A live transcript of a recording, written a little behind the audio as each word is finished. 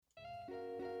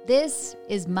This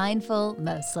is Mindful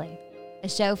Mostly, a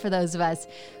show for those of us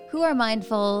who are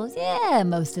mindful,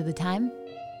 most of the time.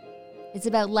 It's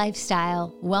about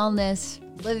lifestyle, wellness,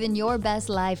 living your best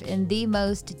life in the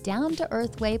most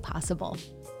down-to-earth way possible.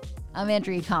 I'm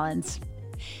Andrea Collins.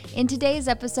 In today's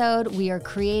episode, we are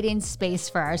creating space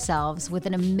for ourselves with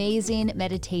an amazing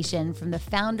meditation from the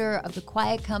founder of The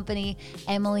Quiet Company,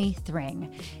 Emily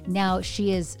Thring. Now,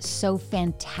 she is so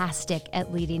fantastic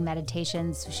at leading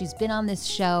meditations. She's been on this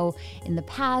show in the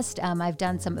past. I've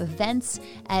done some events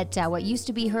at what used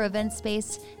to be her event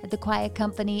space at The Quiet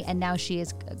Company, and now she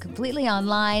is completely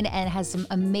online and has some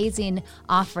amazing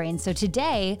offerings. So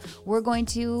today, we're going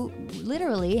to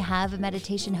literally have a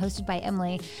meditation hosted by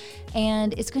Emily,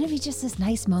 and it's going to be just this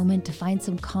nice moment to find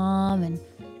some calm and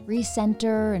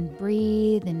recenter and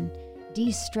breathe and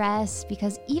de-stress,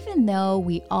 because even though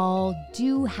we all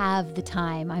do have the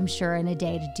time, I'm sure, in a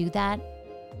day to do that,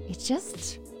 it's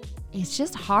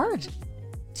just hard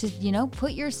to,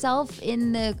 put yourself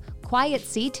in the quiet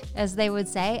seat, as they would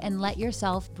say, and let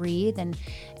yourself breathe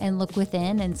and look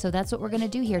within. And so that's what we're going to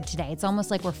do here today. It's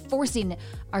almost like we're forcing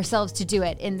ourselves to do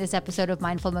it in this episode of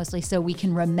Mindful Mostly so we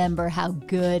can remember how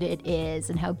good it is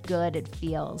and how good it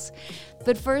feels.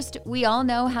 But first, we all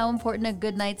know how important a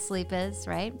good night's sleep is,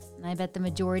 right? And I bet the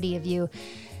majority of you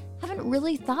haven't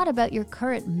really thought about your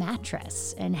current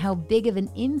mattress and how big of an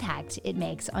impact it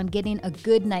makes on getting a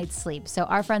good night's sleep. So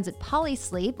our friends at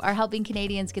Polysleep are helping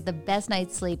Canadians get the best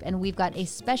night's sleep, and we've got a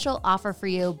special offer for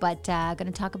you, but going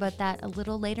to talk about that a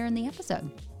little later in the episode.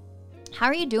 How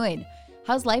are you doing?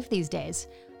 How's life these days?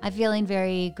 I'm feeling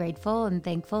very grateful and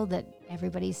thankful that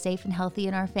everybody's safe and healthy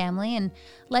in our family, and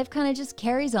life kind of just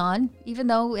carries on, even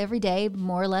though every day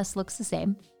more or less looks the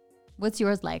same. What's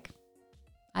yours like?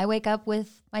 I wake up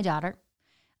with my daughter.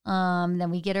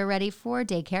 Then we get her ready for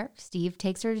daycare. Steve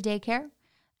takes her to daycare,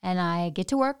 and I get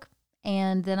to work.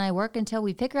 And then I work until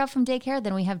we pick her up from daycare.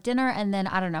 Then we have dinner, and then,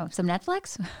 I don't know, some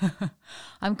Netflix.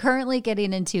 I'm currently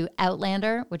getting into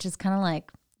Outlander, which is kind of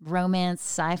like romance,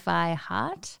 sci-fi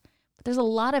hot. But there's a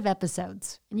lot of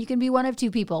episodes, and you can be one of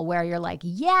two people where you're like,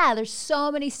 yeah, there's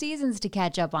so many seasons to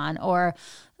catch up on, or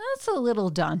that's a little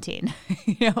daunting.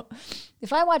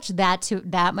 If I watch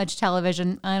that much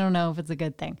television, I don't know if it's a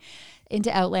good thing.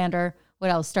 Into Outlander.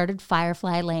 What else? Started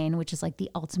Firefly Lane, which is like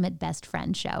the ultimate best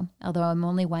friend show, although I'm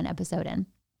only one episode in.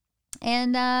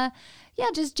 And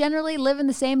just generally living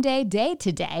the same day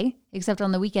to day, except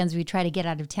on the weekends we try to get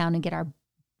out of town and get our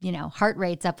heart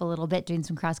rates up a little bit, doing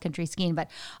some cross-country skiing. But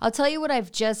I'll tell you what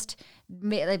I've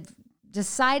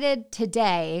decided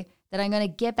today, that I'm going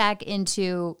to get back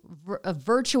into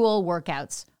virtual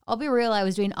workouts. I'll be real, I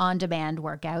was doing on-demand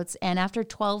workouts, and after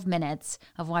 12 minutes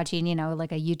of watching,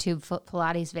 like a YouTube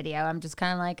Pilates video, I'm just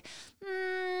kind of like,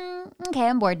 okay,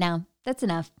 I'm bored now. That's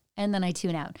enough. And then I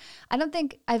tune out. I don't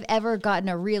think I've ever gotten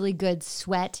a really good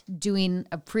sweat doing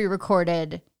a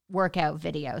pre-recorded workout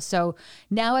video. So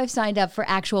now I've signed up for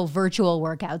actual virtual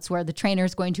workouts where the trainer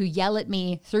is going to yell at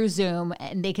me through Zoom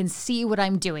and they can see what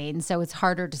I'm doing. So it's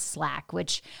harder to slack,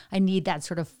 which I need that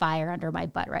sort of fire under my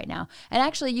butt right now. And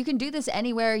actually, you can do this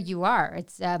anywhere you are.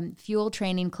 It's Fuel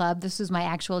Training Club. This was my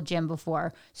actual gym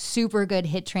before. Super good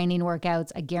HIIT training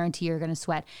workouts. I guarantee you're going to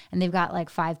sweat. And they've got like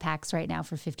 5 packs right now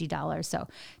for $50. So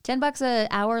 $10 an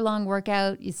hour long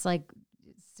workout. It's like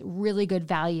really good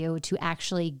value to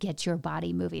actually get your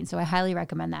body moving. So I highly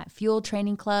recommend that.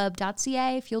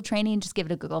 Fueltrainingclub.ca, Fuel Training, just give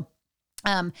it a Google.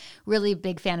 Really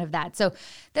big fan of that. So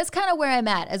that's kind of where I'm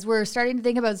at as we're starting to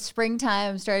think about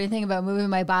springtime, starting to think about moving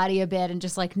my body a bit and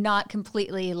just like not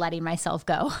completely letting myself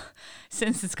go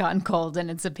since it's gotten cold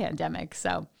and it's a pandemic.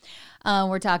 So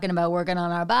we're talking about working on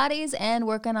our bodies and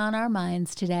working on our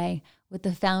minds today with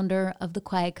the founder of The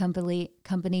Quiet Company,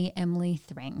 Emily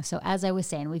Thring. So as I was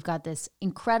saying, we've got this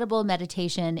incredible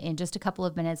meditation in just a couple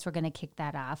of minutes. We're going to kick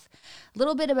that off. A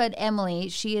little bit about Emily.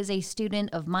 She is a student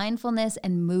of mindfulness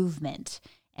and movement.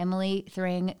 Emily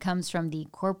Thring comes from the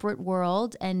corporate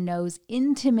world and knows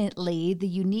intimately the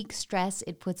unique stress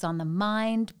it puts on the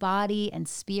mind, body, and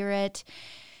spirit.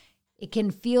 It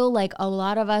can feel like a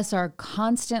lot of us are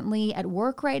constantly at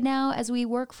work right now as we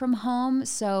work from home,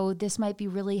 so this might be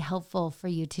really helpful for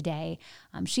you today.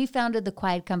 She founded The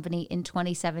Quiet Company in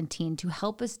 2017 to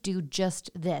help us do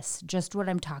just this, just what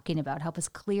I'm talking about, help us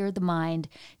clear the mind,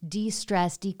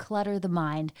 de-stress, declutter the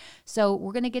mind. So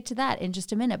we're going to get to that in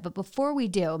just a minute, but before we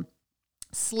do,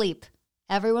 sleep.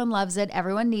 Everyone loves it.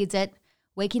 Everyone needs it.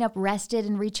 Waking up rested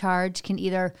and recharged can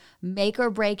either make or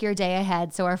break your day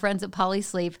ahead. So our friends at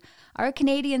Polysleep are a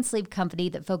Canadian sleep company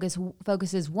that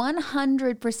focuses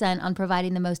 100% on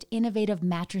providing the most innovative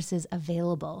mattresses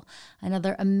available.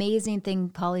 Another amazing thing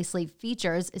Polysleep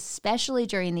features, especially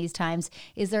during these times,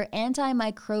 is their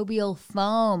antimicrobial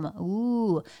foam.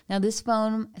 Ooh, now this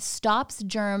foam stops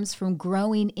germs from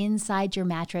growing inside your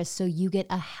mattress so you get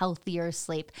a healthier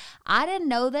sleep. I didn't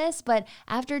know this, but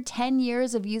after 10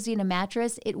 years of using a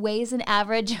mattress, it weighs an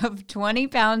average of 20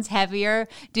 pounds heavier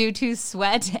due to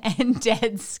sweat and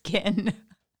dead skin.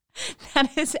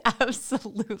 That is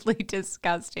absolutely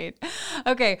disgusting.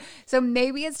 Okay, so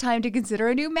maybe it's time to consider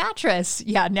a new mattress.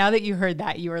 Yeah, now that you heard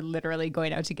that, you are literally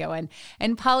going out to get one.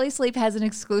 And Polysleep has an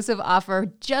exclusive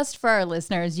offer just for our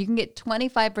listeners. You can get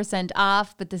 25%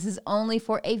 off, but this is only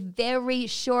for a very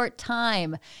short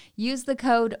time. Use the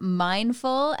code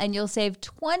MINDFUL and you'll save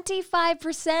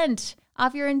 25%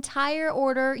 off your entire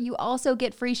order. You also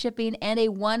get free shipping and a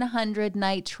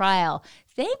 100-night trial.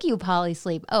 Thank you,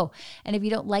 Polysleep. Oh, and if you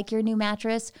don't like your new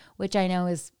mattress, which I know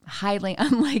is highly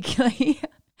unlikely,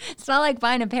 it's not like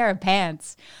buying a pair of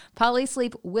pants.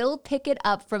 Polysleep will pick it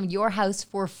up from your house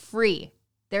for free.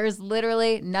 There's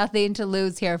literally nothing to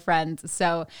lose here, friends.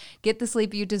 So get the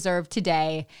sleep you deserve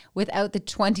today without the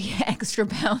 20 extra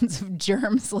pounds of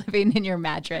germs living in your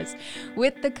mattress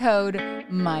with the code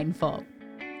MINDFUL.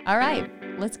 All right,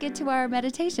 let's get to our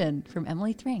meditation from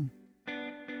Emily Thring.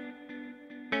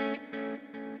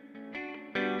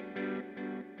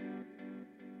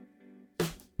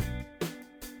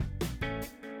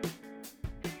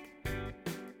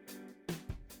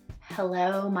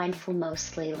 Hello, Mindful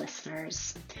Mostly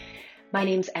listeners. My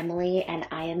name's Emily, and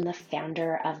I am the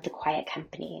founder of The Quiet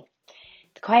Company.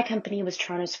 The Quiet Company was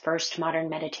Toronto's first modern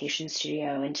meditation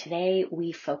studio, and today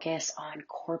we focus on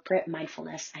corporate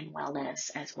mindfulness and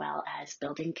wellness, as well as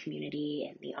building community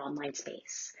in the online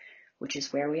space, which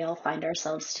is where we all find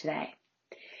ourselves today.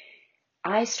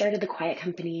 I started The Quiet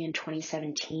Company in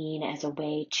 2017 as a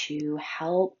way to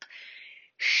help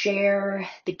share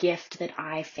the gift that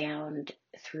I found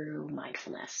through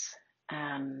mindfulness.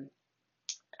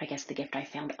 I guess the gift I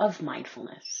found of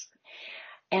mindfulness.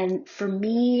 And for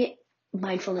me,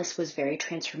 mindfulness was very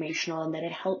transformational in that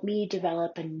it helped me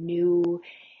develop a new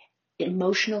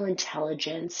emotional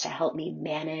intelligence to help me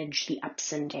manage the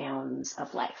ups and downs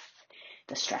of life,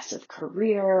 the stress of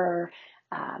career,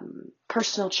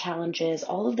 personal challenges,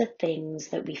 all of the things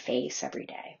that we face every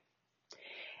day.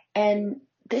 And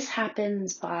this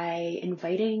happens by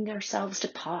inviting ourselves to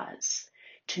pause,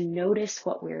 to notice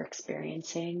what we're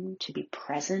experiencing, to be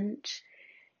present,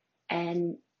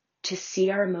 and to see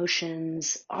our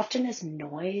emotions often as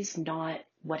noise, not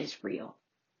what is real.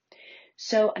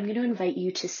 So I'm going to invite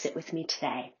you to sit with me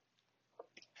today.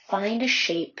 Find a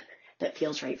shape that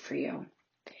feels right for you.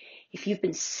 If you've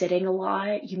been sitting a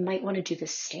lot, you might want to do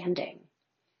this standing.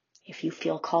 If you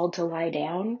feel called to lie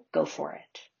down, go for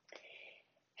it.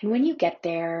 And when you get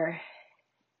there,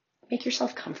 make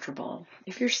yourself comfortable.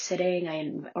 If you're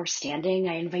sitting or standing,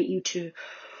 I invite you to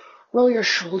roll your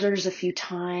shoulders a few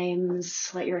times,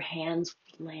 let your hands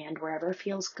land wherever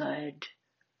feels good.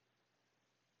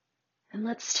 And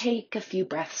let's take a few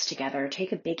breaths together.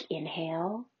 Take a big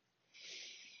inhale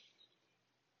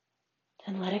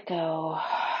and let it go.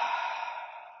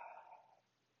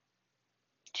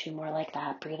 2 more like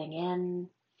that. Breathing in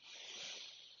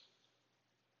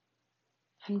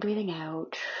and breathing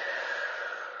out.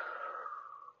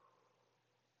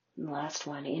 And last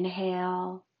one,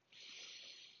 inhale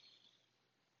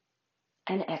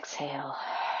and exhale.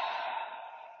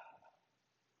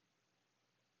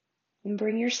 And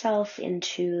bring yourself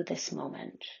into this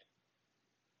moment.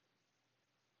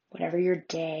 Whatever your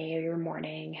day or your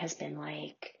morning has been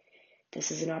like,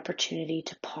 this is an opportunity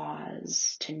to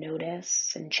pause, to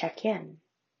notice and check in.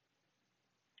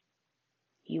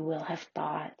 You will have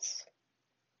thoughts,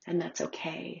 and that's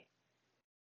okay.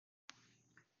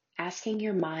 Asking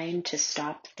your mind to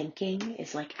stop thinking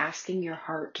is like asking your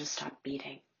heart to stop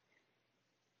beating.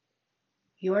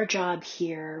 Your job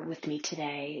here with me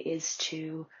today is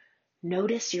to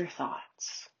notice your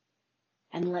thoughts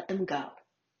and let them go.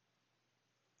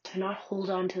 To not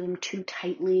hold on to them too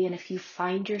tightly. And if you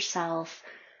find yourself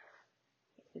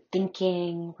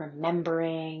thinking,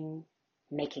 remembering,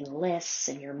 making lists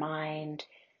in your mind,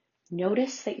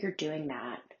 notice that you're doing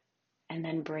that and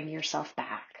then bring yourself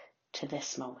back to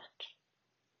this moment.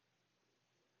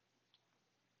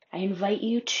 I invite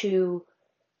you to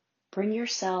bring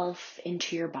yourself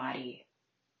into your body.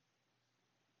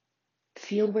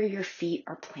 Feel where your feet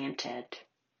are planted.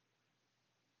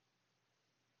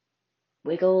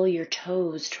 Wiggle your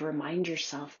toes to remind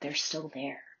yourself they're still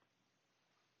there.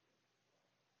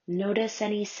 Notice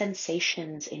any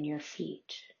sensations in your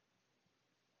feet.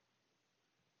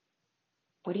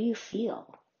 What do you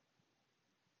feel?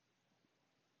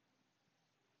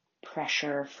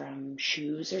 Pressure from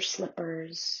shoes or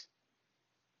slippers?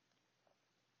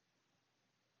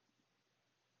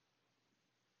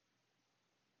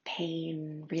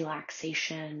 Pain,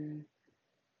 relaxation?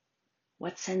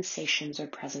 What sensations are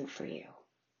present for you?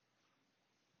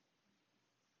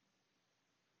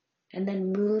 And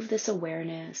then move this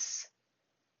awareness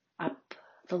up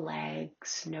the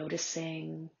legs,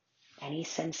 noticing any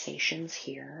sensations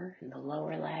here in the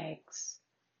lower legs,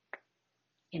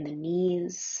 in the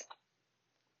knees,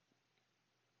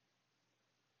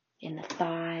 in the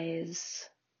thighs.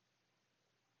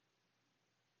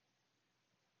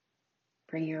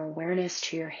 Bring your awareness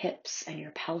to your hips and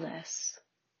your pelvis.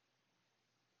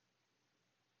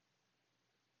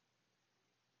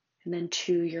 And then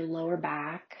to your lower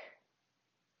back,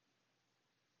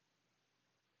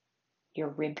 your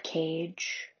rib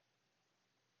cage,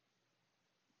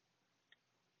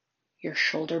 your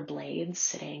shoulder blades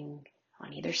sitting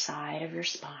on either side of your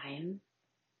spine,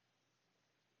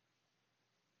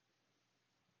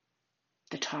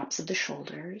 the tops of the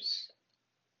shoulders.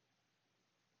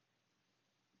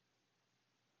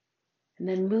 And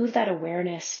then move that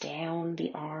awareness down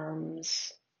the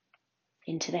arms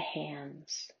into the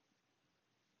hands.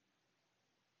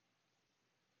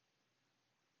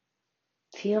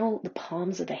 Feel the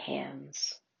palms of the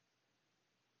hands,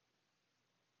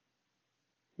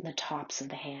 and the tops of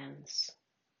the hands.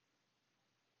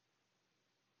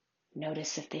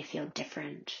 Notice if they feel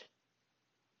different.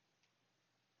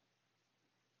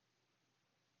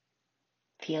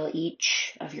 Feel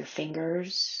each of your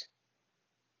fingers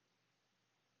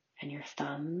and your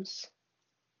thumbs.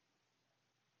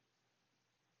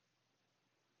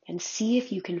 And see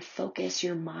if you can focus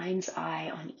your mind's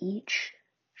eye on each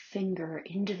finger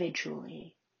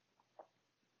individually.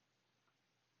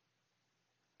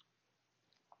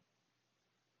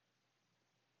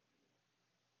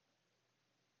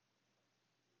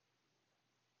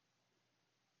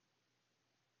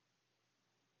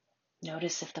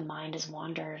 Notice if the mind has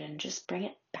wandered and just bring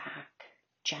it back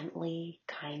gently,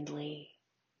 kindly.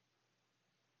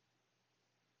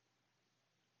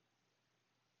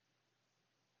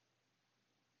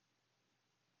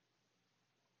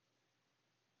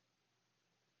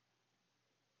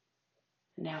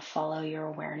 Now follow your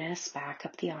awareness back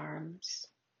up the arms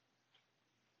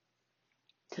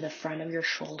to the front of your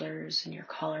shoulders and your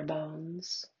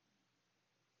collarbones,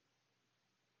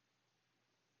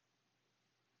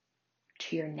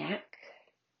 to your neck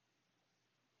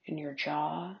and your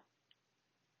jaw.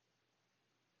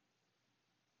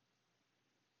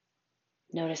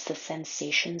 Notice the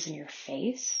sensations in your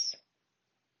face.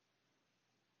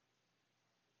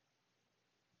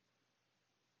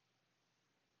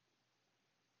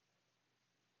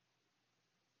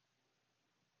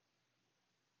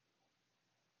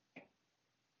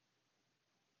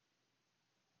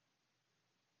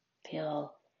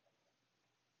 Feel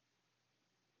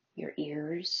your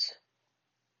ears,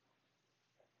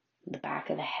 the back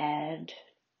of the head,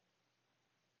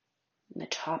 and the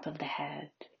top of the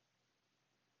head.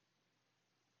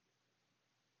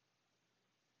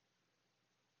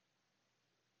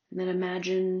 And then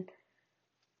imagine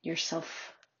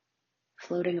yourself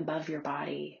floating above your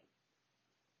body,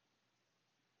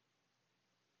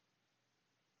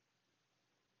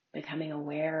 becoming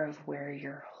aware of where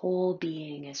your whole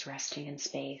being is resting in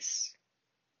space.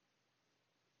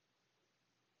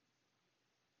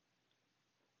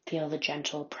 Feel the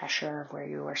gentle pressure of where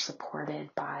you are supported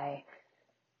by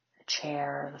a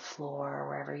chair, the floor,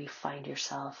 wherever you find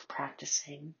yourself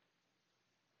practicing.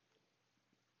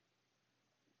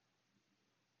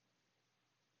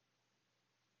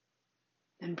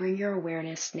 And bring your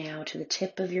awareness now to the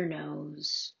tip of your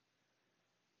nose,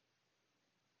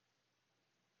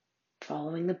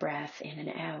 following the breath in and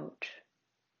out.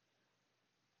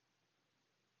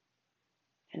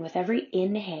 And with every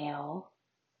inhale,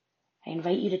 I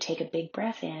invite you to take a big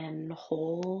breath in,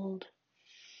 hold,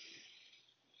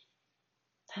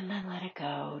 and then let it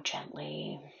go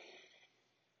gently.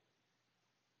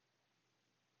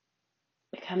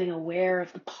 Becoming aware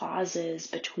of the pauses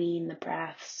between the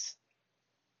breaths.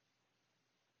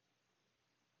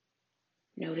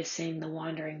 Noticing the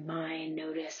wandering mind,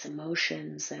 notice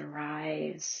emotions that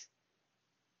arise,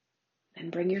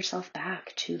 and bring yourself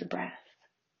back to the breath.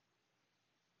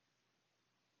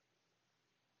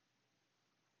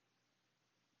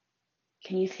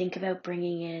 Can you think about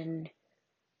bringing in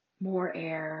more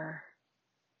air,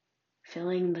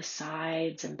 filling the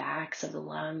sides and backs of the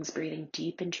lungs, breathing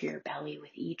deep into your belly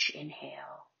with each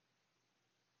inhale?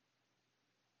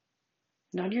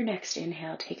 And on your next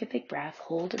inhale, take a big breath,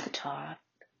 hold at the top,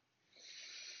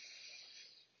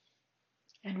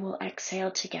 And we'll exhale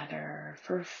together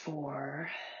for 4,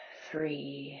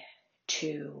 3,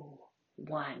 2,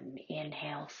 1.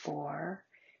 Inhale, 4,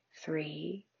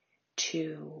 3,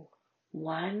 2,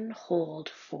 1. Hold,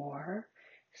 4,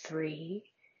 3,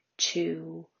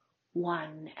 2,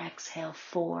 1. Exhale,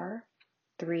 4,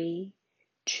 3,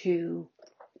 2,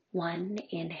 1.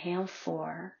 Inhale,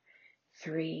 4,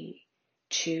 3,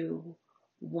 2,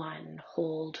 1.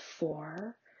 Hold,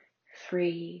 4,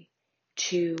 3,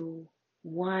 2,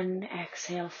 1.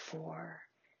 Exhale, 4,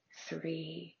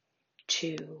 3,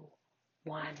 2,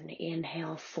 1.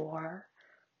 Inhale, 4,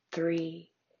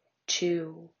 3,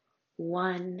 2,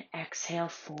 1. Exhale,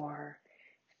 4,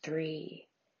 3,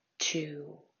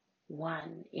 2,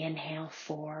 1. Inhale,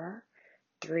 4,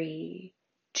 3,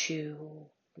 2,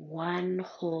 1.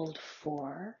 Hold,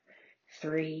 4,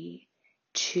 3,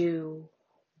 2,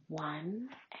 1.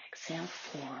 Exhale,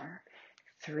 4,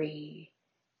 3,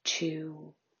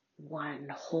 2, 1.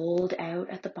 Hold out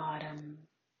at the bottom,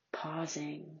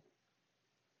 pausing,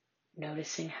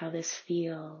 noticing how this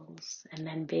feels, and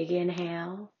then big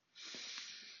inhale,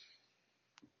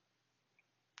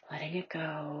 letting it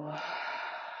go,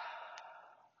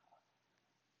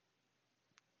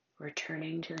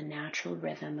 returning to the natural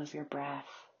rhythm of your breath,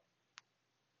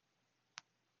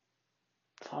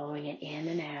 following it in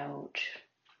and out.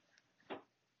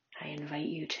 I invite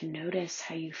you to notice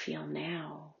how you feel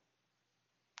now.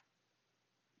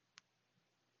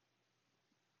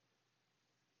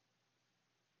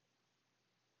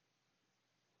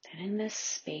 And in this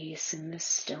space, in this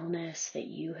stillness that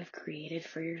you have created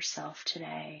for yourself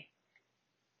today,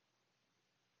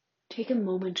 take a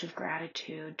moment of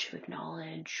gratitude to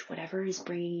acknowledge whatever is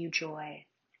bringing you joy.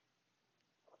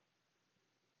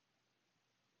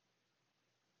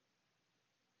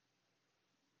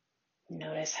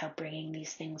 Notice how bringing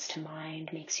these things to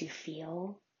mind makes you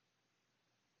feel.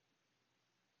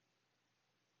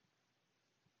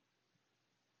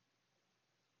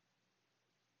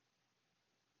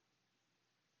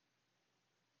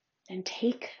 And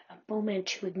take a moment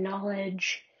to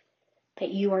acknowledge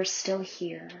that you are still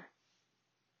here,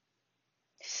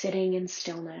 sitting in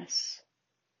stillness.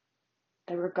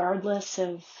 That regardless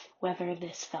of whether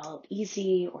this felt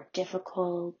easy or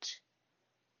difficult,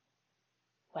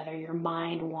 whether your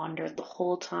mind wandered the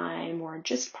whole time or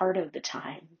just part of the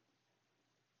time,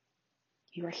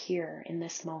 you are here in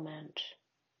this moment,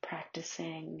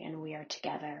 practicing, and we are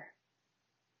together.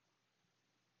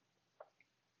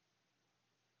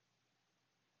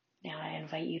 Now I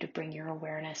invite you to bring your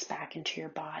awareness back into your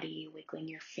body, wiggling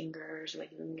your fingers,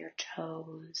 wiggling your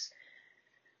toes,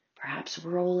 perhaps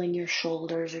rolling your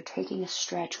shoulders or taking a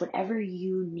stretch, whatever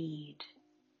you need.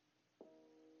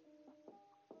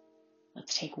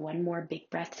 Let's take one more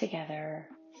big breath together.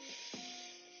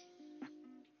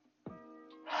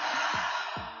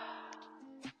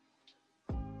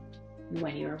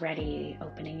 When you are ready,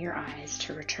 opening your eyes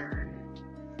to return.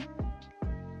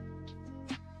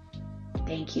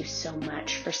 Thank you so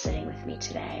much for sitting with me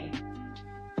today.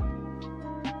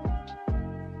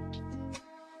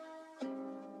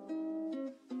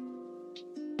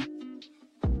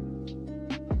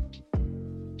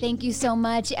 Thank you so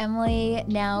much, Emily.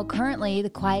 Now, currently,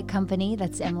 The Quiet Company,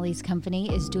 that's Emily's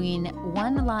company, is doing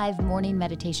one live morning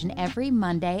meditation every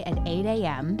Monday at 8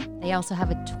 a.m. They also have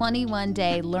a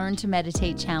 21-day Learn to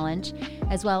Meditate challenge,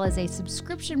 as well as a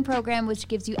subscription program which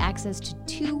gives you access to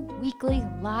 2 weekly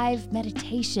live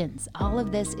meditations. All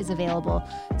of this is available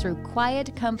through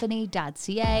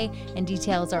quietcompany.ca, and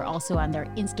details are also on their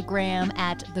Instagram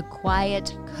at The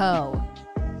Quiet Co.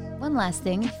 One last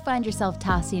thing, if you find yourself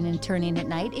tossing and turning at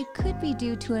night, it could be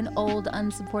due to an old,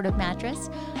 unsupportive mattress.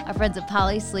 Our friends at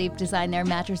Polysleep designed their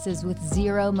mattresses with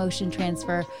 0 motion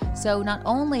transfer, so not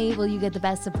only will you get the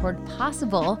best support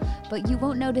possible, but you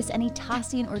won't notice any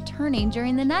tossing or turning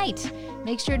during the night.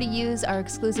 Make sure to use our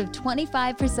exclusive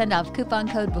 25% off coupon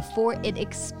code before it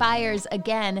expires.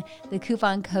 Again, the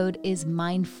coupon code is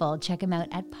MINDFUL. Check them out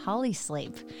at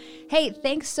Polysleep. Hey,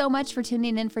 thanks so much for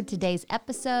tuning in for today's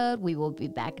episode. We will be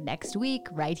back next week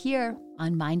right here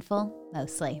on Mindful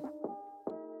Mostly.